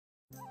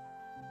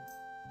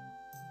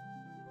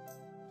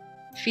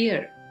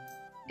Fear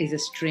is a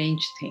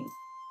strange thing.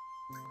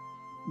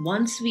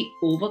 Once we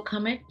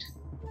overcome it,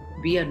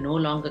 we are no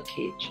longer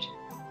caged.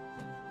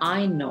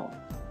 I know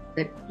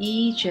that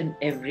each and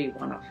every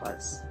one of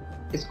us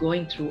is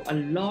going through a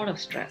lot of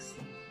stress,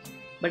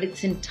 but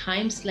it's in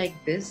times like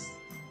this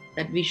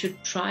that we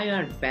should try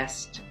our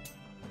best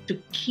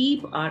to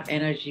keep our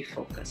energy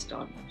focused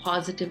on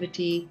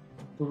positivity,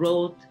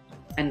 growth,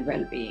 and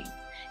well-being.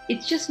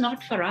 It's just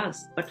not for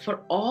us, but for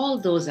all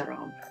those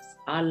around us,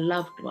 our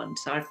loved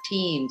ones, our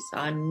teams,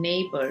 our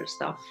neighbors,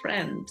 our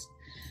friends,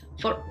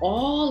 for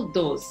all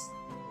those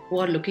who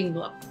are looking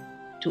up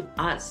to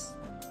us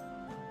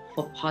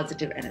for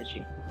positive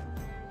energy.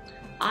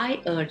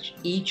 I urge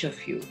each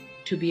of you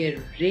to be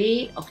a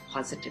ray of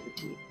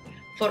positivity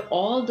for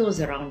all those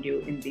around you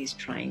in these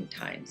trying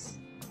times.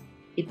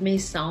 It may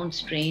sound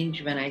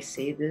strange when I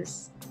say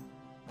this,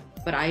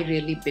 but I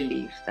really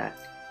believe that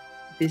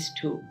this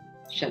too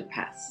shall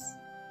pass.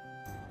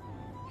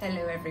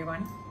 Hello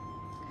everyone.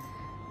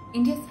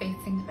 India is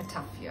facing a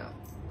tough year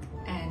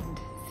and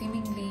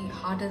seemingly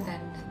harder than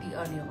the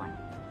earlier one.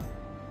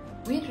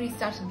 We at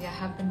Restart India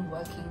have been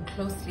working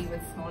closely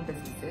with small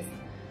businesses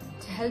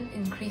to help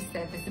increase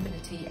their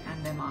visibility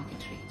and their market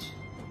reach.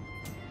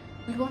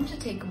 We want to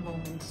take a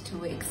moment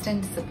to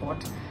extend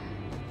support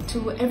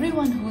to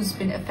everyone who's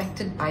been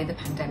affected by the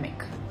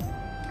pandemic.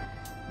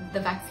 The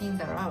vaccines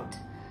are out,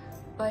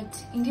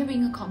 but India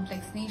being a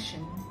complex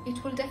nation,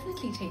 it will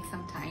definitely take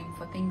some time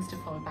for things to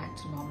fall back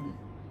to normal.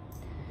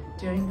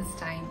 During this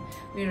time,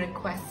 we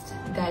request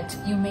that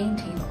you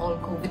maintain all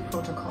COVID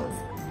protocols,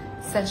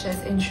 such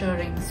as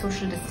ensuring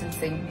social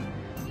distancing,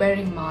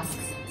 wearing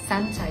masks,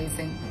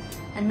 sanitizing,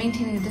 and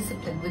maintaining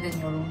discipline within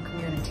your own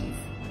communities.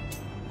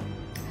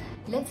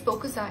 Let's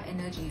focus our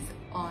energies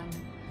on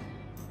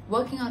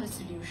working out a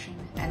solution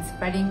and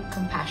spreading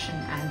compassion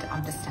and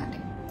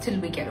understanding till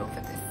we get over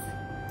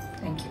this.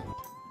 Thank you.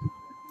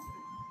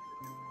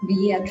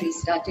 We at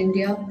Restart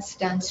India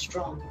stand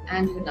strong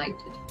and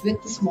united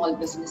with the small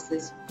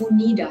businesses who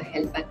need our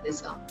help at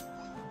this hour.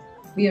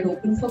 We are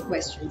open for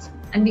questions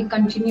and we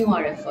continue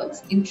our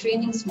efforts in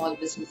training small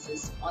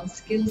businesses on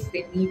skills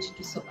they need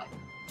to survive.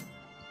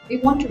 We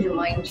want to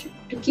remind you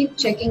to keep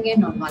checking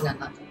in on one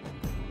another.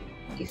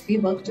 If we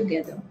work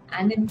together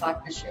and in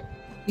partnership,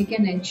 we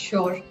can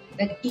ensure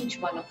that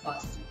each one of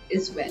us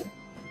is well.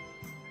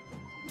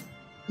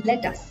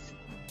 Let us,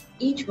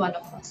 each one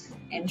of us,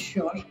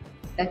 ensure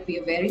that we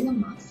are wearing a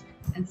mask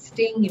and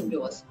staying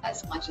indoors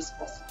as much as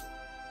possible.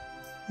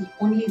 The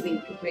only way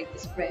to break the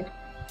spread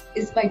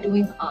is by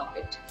doing our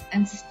bit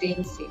and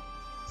staying safe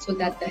so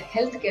that the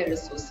healthcare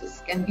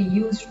resources can be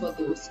used for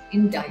those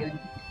in dire need.